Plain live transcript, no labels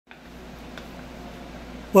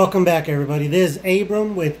Welcome back, everybody. This is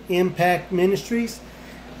Abram with Impact Ministries.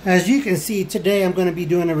 As you can see, today I'm going to be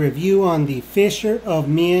doing a review on the Fisher of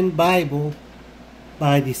Men Bible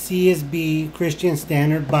by the CSB Christian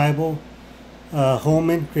Standard Bible,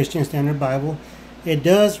 Holman Christian Standard Bible. It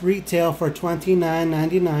does retail for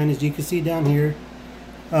 $29.99, as you can see down here.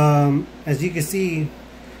 As you can see,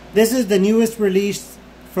 this is the newest release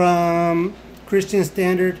from Christian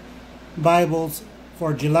Standard Bibles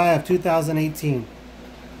for July of 2018.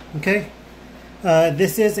 Okay,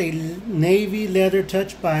 this is a navy leather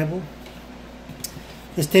touch Bible.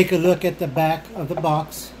 Let's take a look at the back of the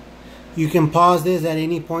box. You can pause this at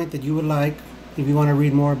any point that you would like if you want to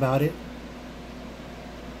read more about it.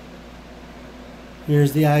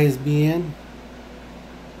 Here's the ISBN.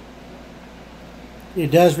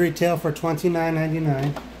 It does retail for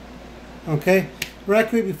 $29.99. Okay, right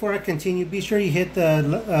quick before I continue, be sure you hit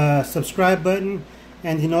the subscribe button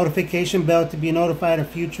and the notification bell to be notified of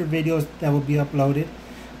future videos that will be uploaded.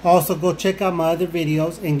 Also, go check out my other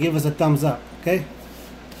videos and give us a thumbs up. Okay.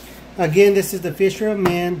 Again, this is the Fisher of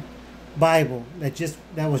Men Bible that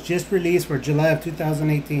was just released for July of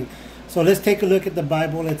 2018. So let's take a look at the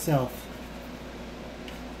Bible itself.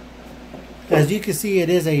 As you can see, it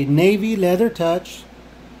is a navy leather touch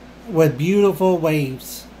with beautiful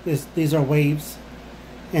waves. These are waves,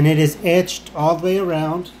 and it is etched all the way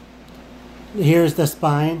around. Here's the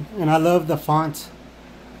spine, and I love the font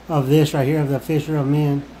of this right here, of the Fisher of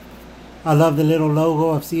Men. I love the little logo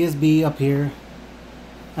of CSB up here.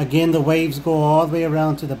 Again, the waves go all the way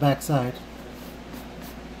around to the back side.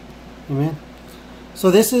 Amen.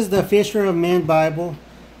 So this is the Fisher of Men Bible.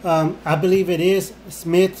 I believe it is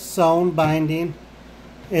Smith sewn binding.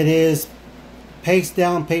 It is paste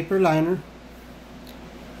down paper liner,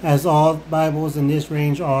 as all Bibles in this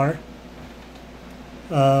range are.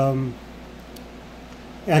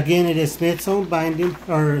 Again, it is Smith sewn binding,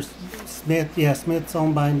 or Smith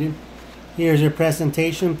sewn binding. Here's your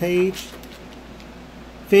presentation page.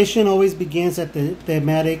 Fishing always begins at the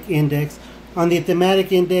thematic index. On the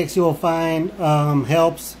thematic index, you will find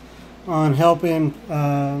helps on helping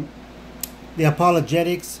the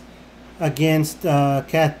apologetics against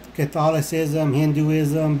Catholicism,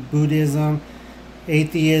 Hinduism, Buddhism,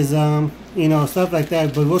 atheism, stuff like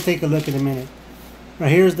that. But we'll take a look in a minute. Right,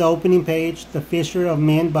 here's the opening page, the Fisher of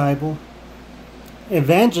Men Bible.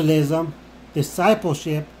 Evangelism,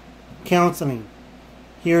 discipleship, counseling.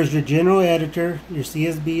 Here's your general editor, your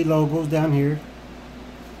CSB logos down here.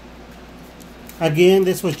 Again,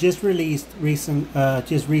 this was just released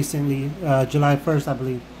recently, July 1st, I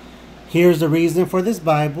believe. Here's the reason for this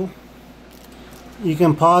Bible. You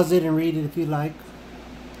can pause it and read it if you like,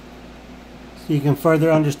 so you can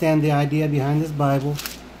further understand the idea behind this Bible,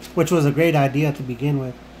 which was a great idea to begin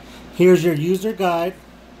with. Here's your user guide.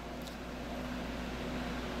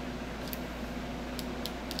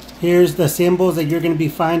 Here's the symbols that you're going to be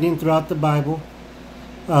finding throughout the Bible.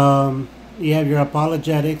 You have your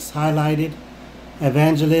apologetics highlighted,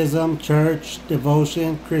 evangelism, church,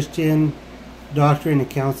 devotion, Christian doctrine, and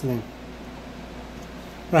counseling.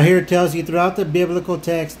 Right here it tells you throughout the biblical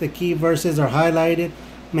text, the key verses are highlighted,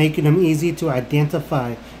 making them easy to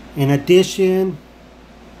identify. In addition,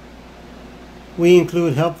 we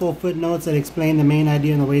include helpful footnotes that explain the main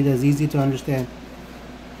idea in a way that is easy to understand.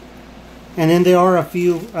 And then there are a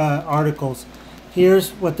few articles.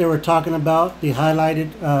 Here's what they were talking about, the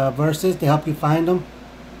highlighted verses to help you find them.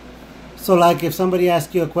 So like if somebody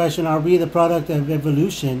asks you a question, are we the product of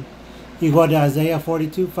evolution? You go to Isaiah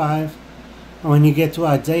 42:5. And when you get to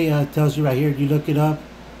Isaiah, it tells you right here, you look it up,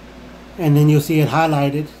 and then you'll see it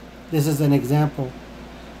highlighted. This is an example.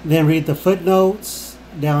 Then read the footnotes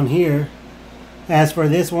down here. As for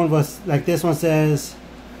this one, this one says,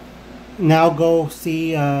 now go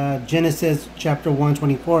see Genesis chapter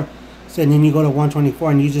 124. So then you go to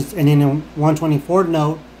 124, and then in 124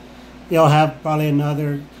 note, you'll have probably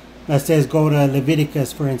another that says go to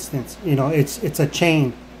Leviticus, for instance. It's a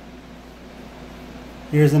chain.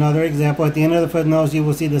 Here's another example. At the end of the footnotes, you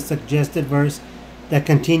will see the suggested verse that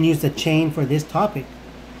continues the chain for this topic.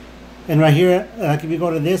 And right here, if you go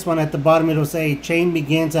to this one, at the bottom it'll say chain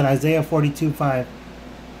begins at Isaiah 42:5.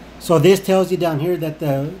 So this tells you down here that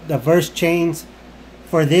the verse chains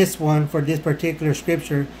for this one, for this particular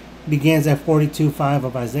scripture, begins at 42:5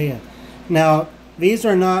 of Isaiah. Now, these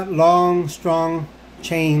are not long, strong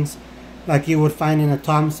chains like you would find in a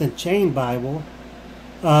Thompson chain Bible.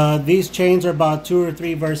 These chains are about 2 or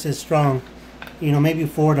 3 verses strong, maybe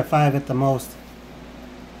 4 to 5 at the most.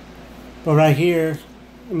 But right here,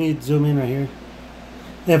 let me zoom in right here.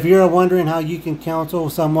 If you're wondering how you can counsel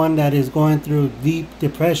someone that is going through deep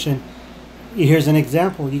depression, here's an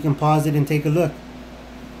example. You can pause it and take a look.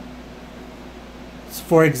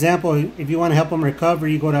 For example, if you want to help them recover,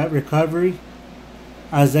 you go to recovery,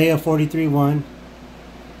 Isaiah 43:1,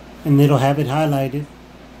 and it'll have it highlighted.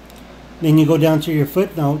 Then you go down to your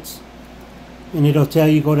footnotes, and it'll tell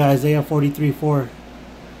you go to Isaiah 43:4.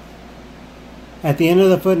 At the end of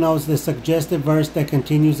the footnotes, the suggested verse that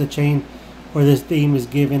continues the chain where this theme is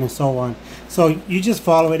given, and so on. So you just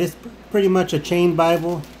follow it. It's pretty much a chain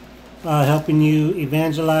Bible, helping you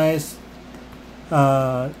evangelize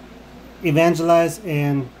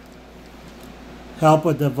and help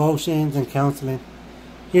with devotions and counseling.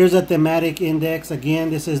 Here's a thematic index. Again,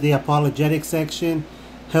 this is the apologetic section.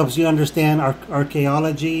 Helps you understand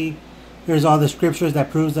archaeology. Here's all the scriptures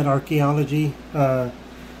that proves that archaeology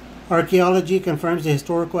confirms the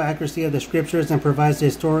historical accuracy of the scriptures and provides the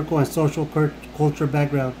historical and social culture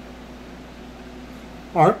background.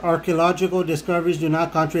 Archaeological discoveries do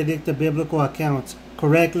not contradict the biblical accounts.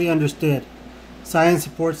 Correctly understood, science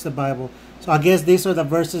supports the Bible. So I guess these are the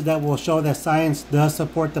verses that will show that science does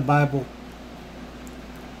support the Bible.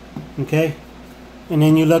 Okay? And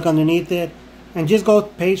then you look underneath it, and just go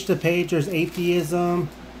page to page. There's atheism,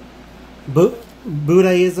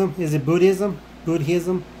 Buddhism. Is it Buddhism?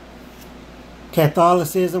 Buddhism.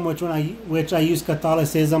 Catholicism, which I use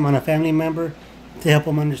Catholicism on a family member to help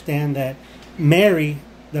them understand that Mary,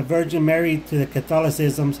 the Virgin Mary, to the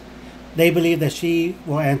Catholicisms, they believe that she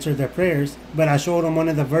will answer their prayers. But I showed them one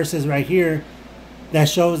of the verses right here that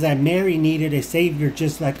shows that Mary needed a savior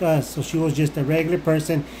just like us. So she was just a regular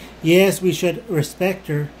person. Yes, we should respect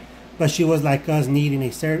her, but she was like us, needing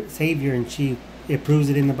a savior, and it proves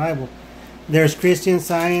it in the Bible. There's Christian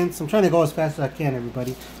Science. I'm trying to go as fast as I can,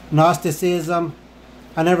 everybody. Gnosticism.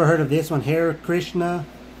 I never heard of this one. Hare Krishna.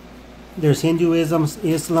 There's Hinduism,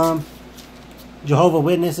 Islam, Jehovah's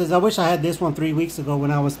Witnesses. I wish I had this one 3 weeks ago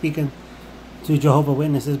when I was speaking to Jehovah's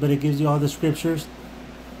Witnesses, but it gives you all the scriptures.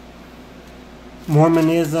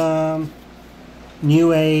 Mormonism,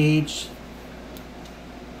 New Age,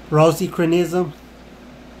 Rosicrucianism.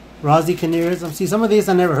 See, some of these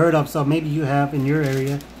I never heard of, so maybe you have in your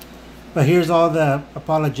area. But here's all the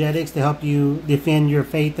apologetics to help you defend your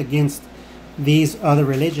faith against these other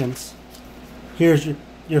religions. Here's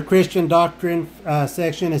your Christian doctrine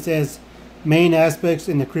section. It says main aspects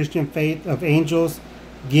in the Christian faith of angels,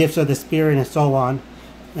 gifts of the Spirit, and so on.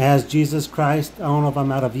 It has Jesus Christ. I don't know if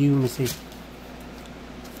I'm out of view. Let me see.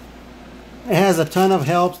 It has a ton of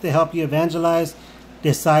helps to help you evangelize,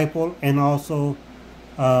 disciple, and also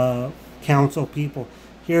counsel people.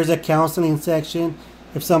 Here's a counseling section.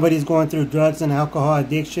 If somebody's going through drugs and alcohol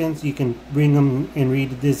addictions, you can bring them and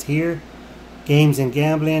read this here. Games and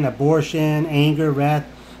gambling, abortion, anger, wrath.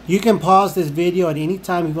 You can pause this video at any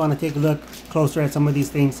time if you want to take a look closer at some of these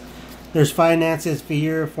things. There's finances,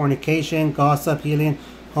 fear, fornication, gossip, healing,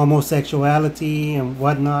 homosexuality, and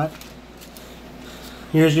whatnot.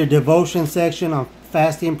 Here's your devotion section on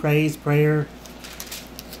fasting, praise, prayer.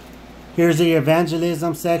 Here's the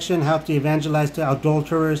evangelism section, how to evangelize to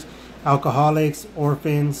adulterers, alcoholics,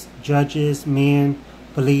 orphans, judges, men,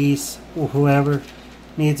 police, or whoever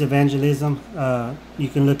needs evangelism. You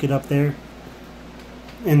can look it up there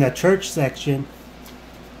in the church section.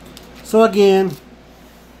 So again,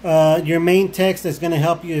 your main text that's going to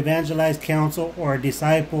help you evangelize, counsel, or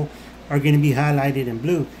disciple are going to be highlighted in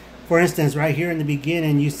blue. For instance, right here in the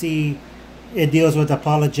beginning, you see it deals with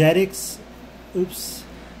apologetics.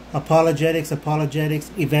 Apologetics,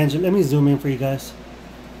 evangel. Let me zoom in for you guys.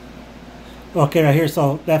 Okay, right here.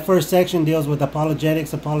 So that first section deals with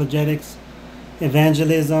apologetics,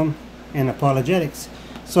 evangelism, and apologetics.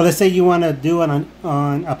 So let's say you want to do it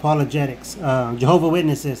on apologetics. Jehovah's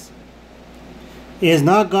Witnesses. Is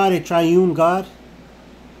not God a triune God?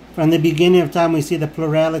 From the beginning of time, we see the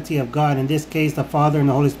plurality of God. In this case, the Father and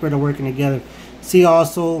the Holy Spirit are working together. See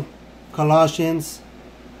also Colossians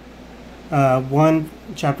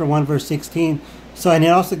chapter 1, verse 16. So, and it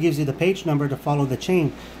also gives you the page number to follow the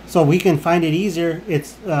chain. So we can find it easier.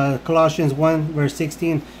 It's Colossians 1, verse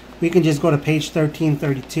 16. We can just go to page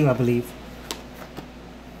 1332, I believe.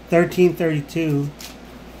 1332,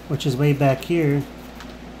 which is way back here.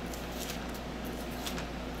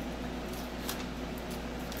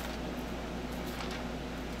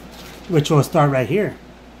 Which will start right here.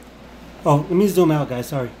 Oh, let me zoom out, guys.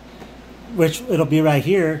 Sorry. Which it'll be right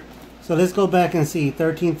here. So let's go back and see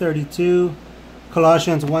 1332,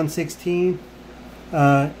 Colossians 1:16.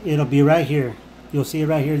 It'll be right here. You'll see it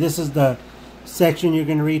right here. This is the section you're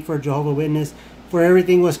going to read for Jehovah's Witness. For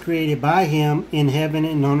everything was created by him in heaven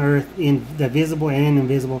and on earth, in the visible and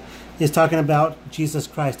invisible. It's talking about Jesus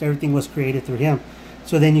Christ. Everything was created through him.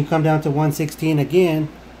 So then you come down to 1:16 again.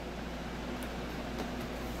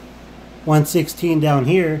 1:16 down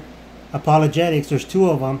here. apologetics, there's two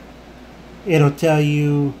of them. It'll tell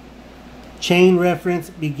you chain reference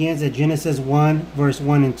begins at Genesis 1 verse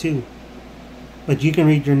 1 and 2, but you can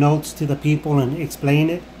read your notes to the people and explain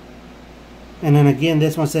it. And then again,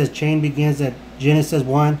 this one says chain begins at Genesis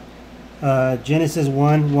 1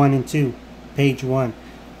 1 and 2, page 1.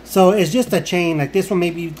 So it's just a chain. Like this one may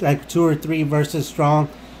be like 2 or 3 verses strong,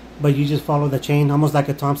 but you just follow the chain, almost like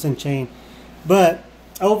a Thompson chain. But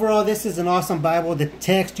overall, this is an awesome Bible. The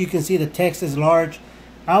text, you can see the text is large.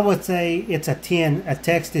 I would say it's a 10. A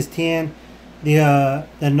text is 10. The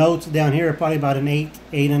notes down here are probably about an 8,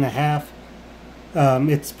 8.5.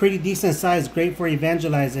 It's pretty decent size, great for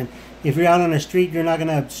evangelizing. If you're out on the street, you're not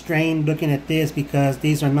gonna strain looking at this because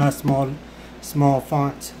these are not small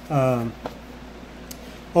fonts.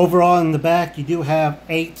 Overall, in the back, you do have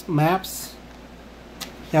 8 maps.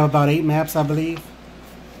 You have about 8 maps, I believe.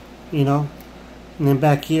 You know, and then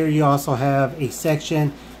back here, you also have a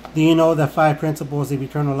section. Do you know the 5 principles of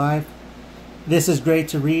eternal life? This is great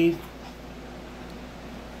to read.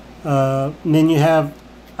 And then you have,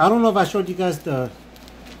 I don't know if I showed you guys the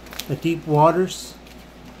deep waters.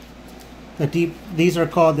 These are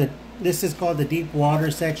called this is called the deep water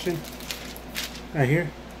section right here.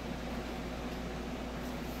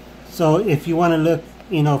 So if you want to look,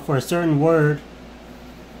 you know, for a certain word,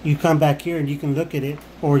 you come back here and you can look at it,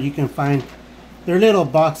 or you can find, there are little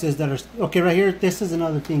boxes that are, okay, right here, this is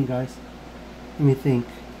another thing, guys. Let me think.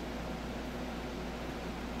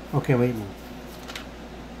 Okay, wait a minute.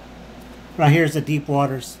 Right here's the deep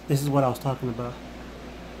waters. This is what I was talking about.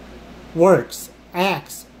 Works,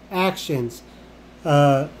 acts, actions,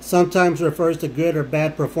 sometimes refers to good or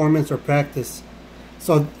bad performance or practice.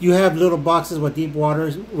 So you have little boxes with deep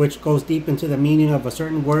waters, which goes deep into the meaning of a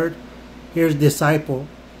certain word. Here's disciple,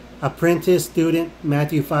 apprentice, student,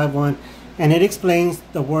 Matthew 5:1, and it explains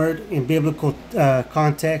the word in biblical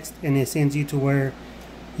context, and it sends you to where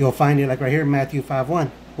you'll find it, like right here, Matthew 5:1.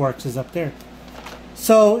 Works is up there.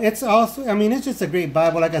 So it's also, I mean, it's just a great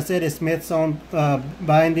Bible. Like I said, it's Smith's own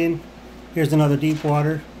binding. Here's another deep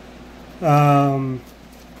water.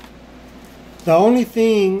 The only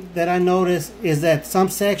thing that I noticed is that some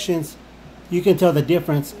sections, you can tell the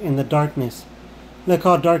difference in the darkness. Look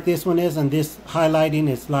how dark this one is, and this highlighting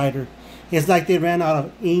is lighter. It's like they ran out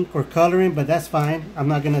of ink or coloring, but that's fine. I'm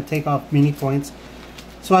not going to take off many points.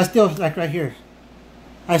 So I still, like right here,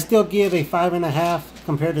 I still give a 5.5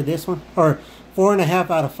 compared to this one, or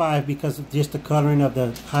 4.5 out of 5 because of just the coloring of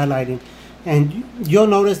the highlighting. And you'll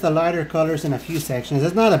notice the lighter colors in a few sections.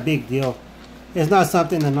 It's not a big deal. It's not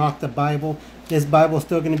something to knock the Bible. This Bible is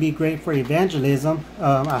still going to be great for evangelism.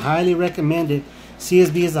 I highly recommend it.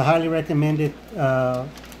 CSB is a highly recommended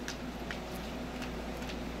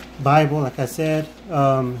Bible, like I said.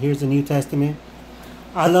 Here's the New Testament.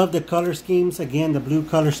 I love the color schemes. Again, the blue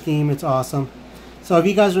color scheme, it's awesome. So if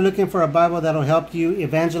you guys are looking for a Bible that'll help you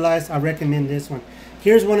evangelize, I recommend this one.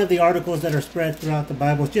 Here's one of the articles that are spread throughout the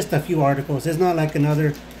Bible. It's just a few articles. It's not like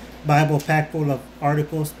another Bible packed full of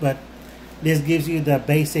articles, but this gives you the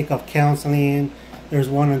basic of counseling. There's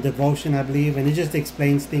one on devotion, I believe, and it just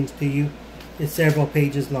explains things to you. It's several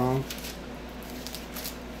pages long.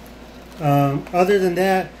 Other than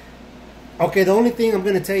that, okay, the only thing I'm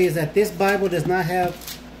going to tell you is that this Bible does not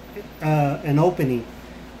have an opening.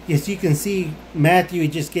 As you can see, Matthew,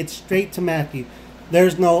 it just gets straight to Matthew.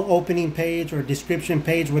 There's no opening page or description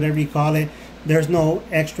page, whatever you call it. There's no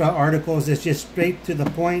extra articles. It's just straight to the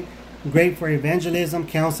point. Great for evangelism,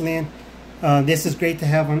 counseling. This is great to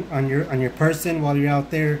have on your person while you're out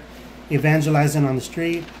there evangelizing on the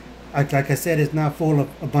street. Like I said, it's not full of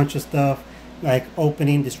a bunch of stuff like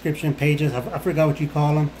opening description pages. I forgot what you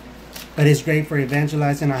call them, but it's great for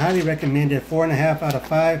evangelizing. I highly recommend it. 4.5 out of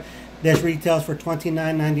 5. This retails for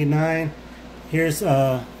 $29.99. Here's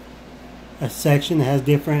a section that has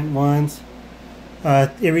different ones.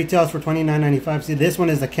 It retails for $29.95. See, this one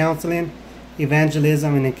is the counseling,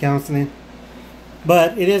 evangelism, and then counseling.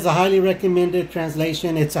 But it is a highly recommended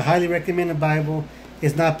translation. It's a highly recommended Bible.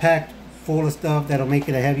 It's not packed full of stuff that'll make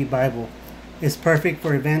it a heavy Bible. It's perfect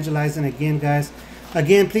for evangelizing. Again, guys,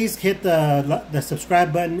 please hit the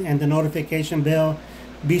subscribe button and the notification bell.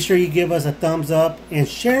 Be sure you give us a thumbs up and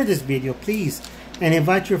share this video, please. And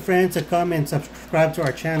invite your friends to come and subscribe to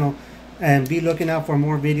our channel. And be looking out for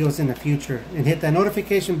more videos in the future. And hit that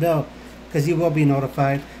notification bell because you will be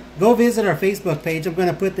notified. Go visit our Facebook page. I'm going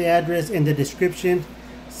to put the address in the description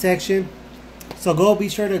section. So be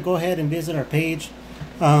sure to go ahead and visit our page.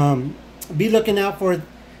 Be looking out for,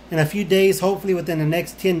 in a few days, hopefully within the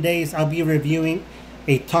next 10 days, I'll be reviewing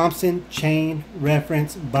a Thompson Chain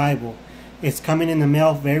Reference Bible. It's coming in the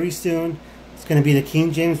mail very soon. It's going to be the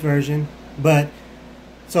King James Version. But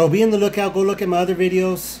So be on the lookout. Go look at my other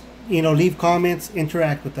videos. You know, leave comments,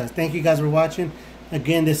 interact with us. Thank you guys for watching.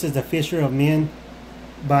 Again, this is the Fisher of Men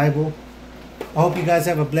Bible. I hope you guys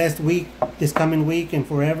have a blessed week, this coming week and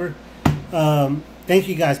forever. Thank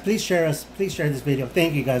you guys. Please share us. Please share this video.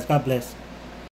 Thank you guys. God bless.